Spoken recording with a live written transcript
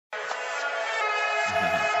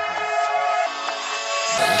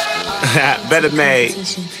Better made.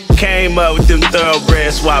 Came up with them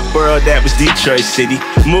thoroughbred swap world, that was Detroit City.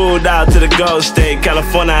 Moved out to the Gold State,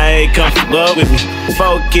 California, I ain't come from love with me.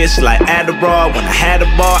 Focus like Adderall, when I had a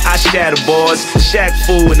ball, I shatter boards. Shack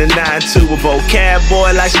fool in the 9-2, a vocab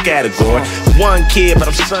boy like Scattergory. One kid, but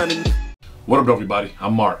I'm sonning. What up, everybody?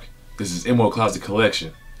 I'm Mark. This is MWILL Closet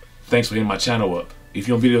Collection. Thanks for hitting my channel up. If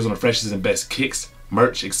you want videos on the freshest and best kicks,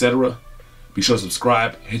 merch, etc., be sure to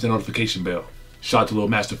subscribe and hit the notification bell. Shout out to Little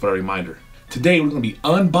Master for a reminder. Today we're going to be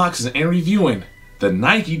unboxing and reviewing the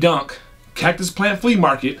Nike Dunk Cactus Plant Flea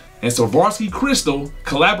Market and Swarovski Crystal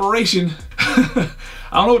collaboration. I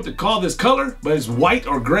don't know what to call this color, but it's white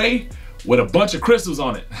or gray with a bunch of crystals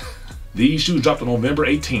on it. These shoes dropped on November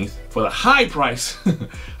 18th for the high price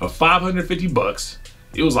of 550 bucks.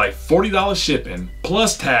 It was like $40 shipping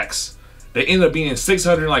plus tax. They ended up being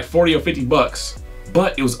 640 or 50 bucks,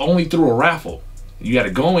 but it was only through a raffle. You had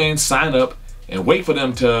to go in, sign up, and wait for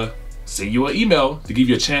them to send you an email to give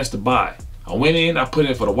you a chance to buy. I went in, I put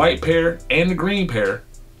in for the white pair and the green pair.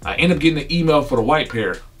 I ended up getting an email for the white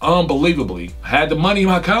pair. Unbelievably, I had the money in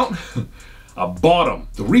my account. I bought them.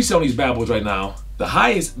 The resale on these bad boys right now, the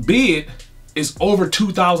highest bid is over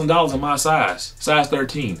 $2,000 in my size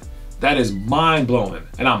 13. That is mind-blowing,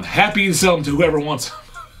 and I'm happy to sell them to whoever wants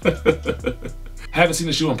them. Haven't seen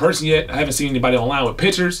the shoe in person yet. I haven't seen anybody online with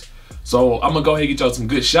pictures, so I'm gonna go ahead and get y'all some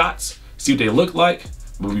good shots, see what they look like.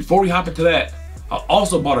 But before we hop into that, I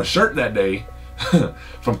also bought a shirt that day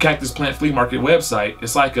from Cactus Plant Flea Market website.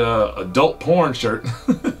 It's like a adult porn shirt.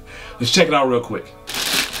 Let's check it out real quick.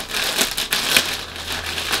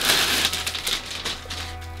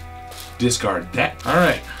 Discard that. All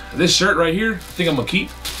right, this shirt right here, I think I'm gonna keep.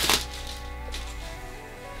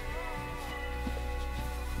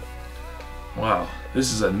 Wow,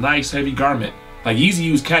 this is a nice heavy garment. Like Yeezy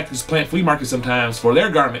use Cactus Plant Flea Market sometimes for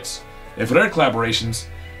their garments and for their collaborations.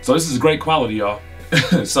 So this is great quality, y'all.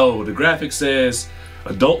 So the graphic says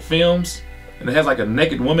adult films, and it has like a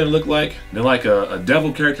naked woman look like, then like a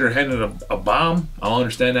devil character handing a bomb. I don't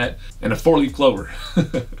understand that. And a 4-leaf clover.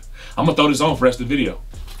 I'm gonna throw this on for the rest of the video.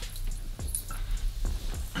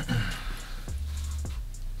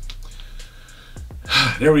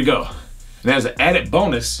 There we go. And as an added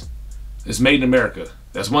bonus, it's made in America.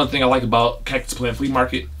 That's one thing I like about Cactus Plant Flea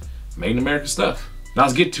Market. Made in America stuff. Now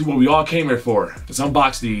let's get to what we all came here for. Let's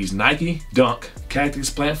unbox these Nike Dunk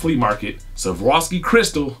Cactus Plant Flea Market Swarovski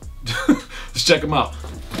Crystal. Let's check them out.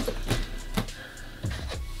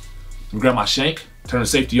 Let me grab my shank, turn the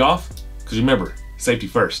safety off, because remember, safety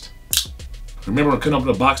first. Remember when cutting open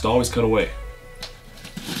the box to always cut away.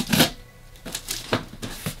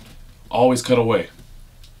 Always cut away.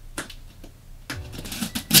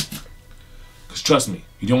 Because trust me,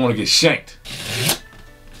 you don't want to get shanked.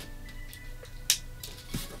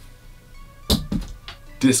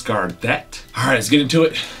 Discard that. All right, let's get into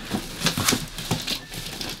it.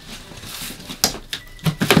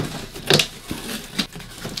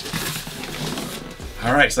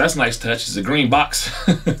 All right, so that's a nice touch. It's a green box.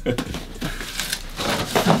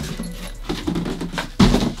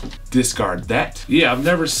 Discard that. Yeah, I've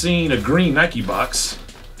never seen a green Nike box.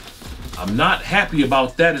 I'm not happy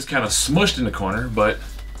about that. It's kind of smushed in the corner, but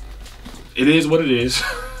it is what it is.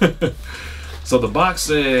 So the box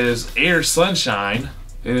says Air Sunshine,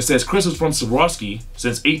 and it says crystals from Swarovski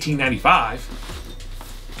since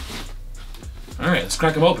 1895. All right, let's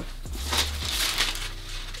crack them open.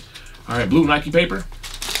 All right, blue Nike paper.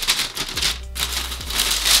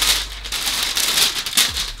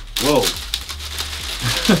 Whoa.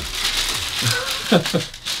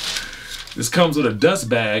 This comes with a dust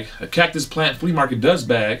bag, a Cactus Plant Flea Market dust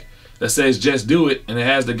bag that says just do it, and it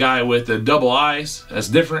has the guy with the double eyes. That's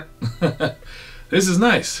different. This is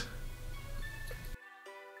nice.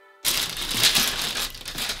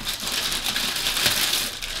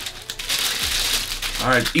 All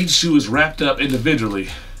right, each shoe is wrapped up individually.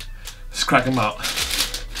 Let's crack them out.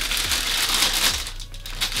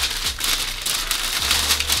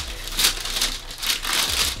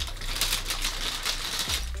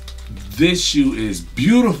 This shoe is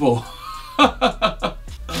beautiful.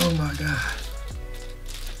 Oh my God.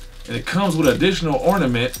 And it comes with additional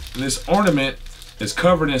ornament. And this ornament is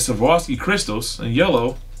covered in Swarovski crystals in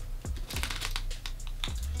yellow.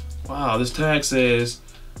 Wow, this tag says,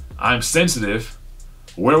 I'm sensitive,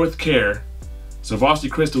 wear with care.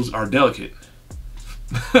 Swarovski crystals are delicate.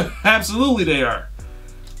 Absolutely they are.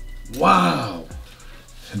 Wow.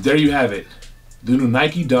 And there you have it. The new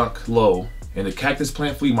Nike Dunk Low in the Cactus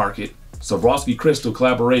Plant Flea Market Swarovski Crystal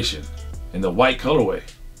collaboration in the white colorway.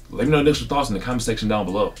 Let me know your initial thoughts in the comment section down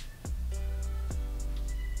below.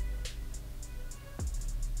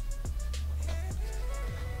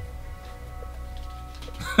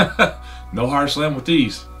 No hard slam with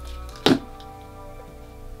these.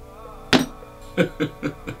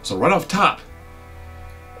 So right off top,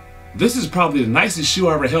 this is probably the nicest shoe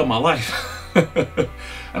I ever held in my life.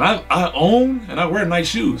 And I own and I wear nice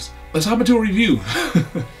shoes. Let's hop into a review.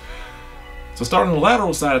 So starting on the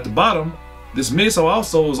lateral side at the bottom, this midsole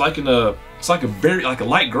also is like it's like a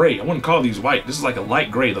light gray. I wouldn't call these white. This is like a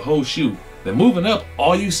light gray, the whole shoe. Then moving up,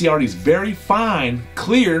 all you see are these very fine,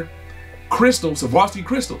 clear crystals, Swarovski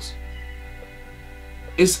crystals.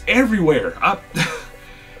 It's everywhere.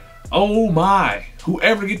 Oh my,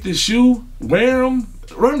 whoever get this shoe, wear them,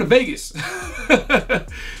 run to Vegas.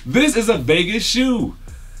 This is a Vegas shoe.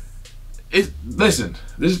 Listen,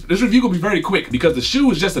 this review gonna be very quick because the shoe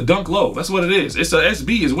is just a dunk low. That's what it is. It's a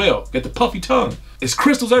SB as well. Got the puffy tongue. It's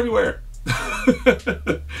crystals everywhere.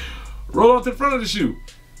 Roll on to the front of the shoe.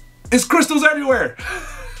 It's crystals everywhere.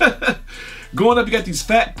 Going up, you got these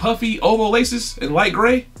fat, puffy, oval laces in light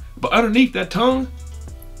gray. But underneath that tongue,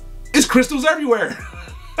 it's crystals everywhere.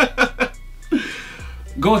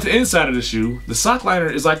 Going to the inside of the shoe, the sock liner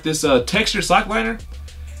is like this textured sock liner.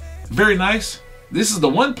 Very nice. This is the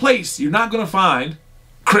one place you're not gonna find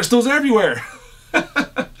crystals everywhere.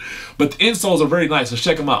 But the insoles are very nice. Let's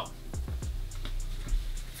check them out.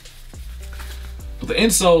 But the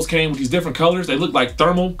insoles came with these different colors. They look like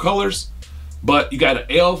thermal colors, but you got an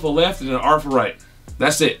L for left and an R for right.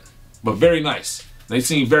 That's it, but very nice. They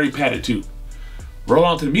seem very padded too. Roll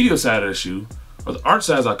on to the medial side of the shoe, or the arch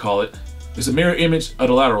side as I call it. It's a mirror image of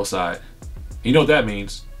the lateral side. You know what that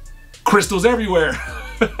means. Crystals everywhere.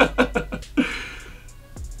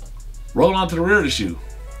 Roll on to the rear of the shoe.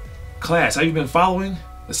 Class, have you been following?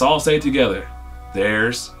 Let's all say it together.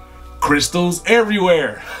 There's crystals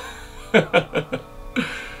everywhere.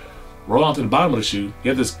 Roll on to the bottom of the shoe. You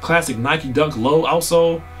have this classic Nike Dunk low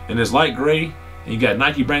outsole in this light gray, and you got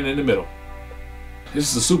Nike branded in the middle. This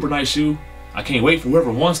is a super nice shoe. I can't wait for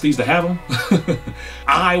whoever wants these to have them.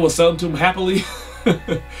 I will sell them to them happily.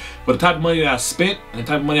 For the type of money that I spent and the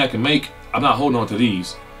type of money I can make, I'm not holding on to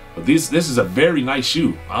these. But this is a very nice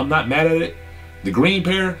shoe. I'm not mad at it. The green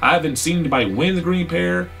pair, I haven't seen anybody win the green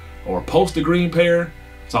pair or post the green pair.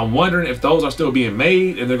 So I'm wondering if those are still being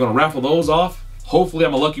made and they're gonna raffle those off. Hopefully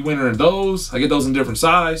I'm a lucky winner in those. I get those in different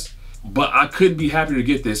size. But I couldn't be happier to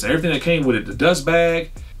get this. Everything that came with it, the dust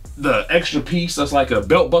bag, the extra piece that's like a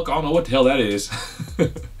belt buckle, I don't know what the hell that is.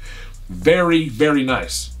 Very, very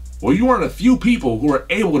nice. Well, you are a few people who are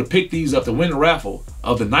able to pick these up to win the raffle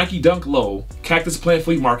of the Nike Dunk Low Cactus Plant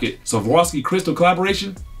Flea Market Swarovski Crystal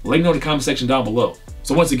collaboration. Let me know in the comment section down below.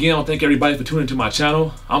 So once again, I want to thank everybody for tuning into my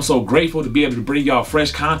channel. I'm so grateful to be able to bring y'all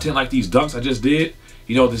fresh content like these dunks I just did.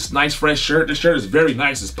 You know, this nice fresh shirt. This shirt is very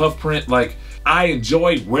nice. It's puff print. Like, I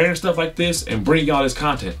enjoy wearing stuff like this and bring y'all this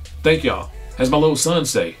content. Thank y'all. As my little son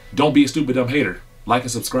say, don't be a stupid dumb hater. Like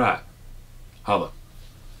and subscribe. Holla.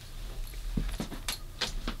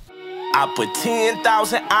 I put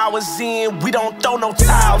 10,000 hours in, we don't throw no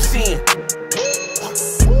towels in.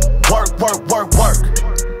 Work, work, work, work.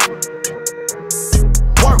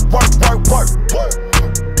 Work, work, work, work.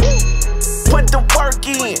 Put the work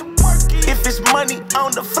in. If it's money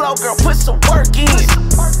on the floor, girl, put some work in.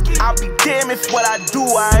 I'll be damned if what I do,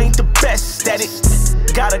 I ain't the best at it.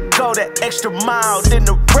 Gotta go that extra mile, then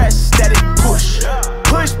the rest at it. Push,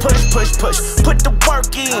 push, push, push, push. Put the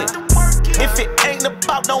work in. If it ain't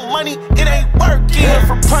about no money, it ain't working.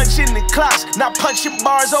 From punching the clocks, not punching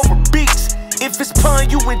bars over beats. If it's pun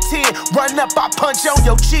you intend, run up, I punch on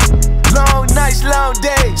your cheek. Long nights, long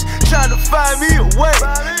days, trying to find me a way.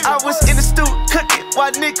 I was in the stoop cooking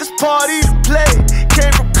while niggas party to play.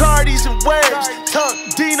 Came from Cardis and waves, tunk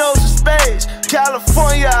Dinos and spades.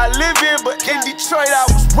 California I live in, but in Detroit I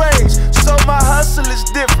was raised. So my hustle is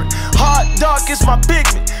different. Hard dark is my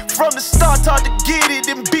pigment. From the start, hard to get it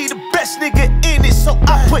and be the best nigga in it. So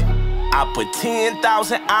I put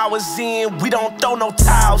 10,000 hours in. We don't throw no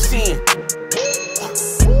towels in.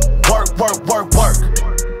 Work, work, work, work.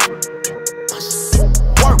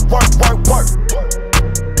 Work, work, work, work.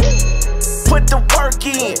 Put the work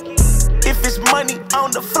in. If it's money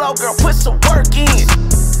on the floor, girl, put some work in.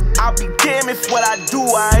 I'll be damned if what I do,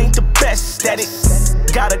 I ain't the best at it.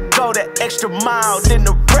 Gotta go that extra mile, then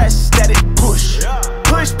the rest at it. Push,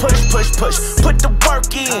 push, push, push, push. Put the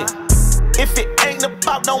work in. If it ain't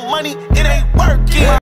about no money, it ain't working.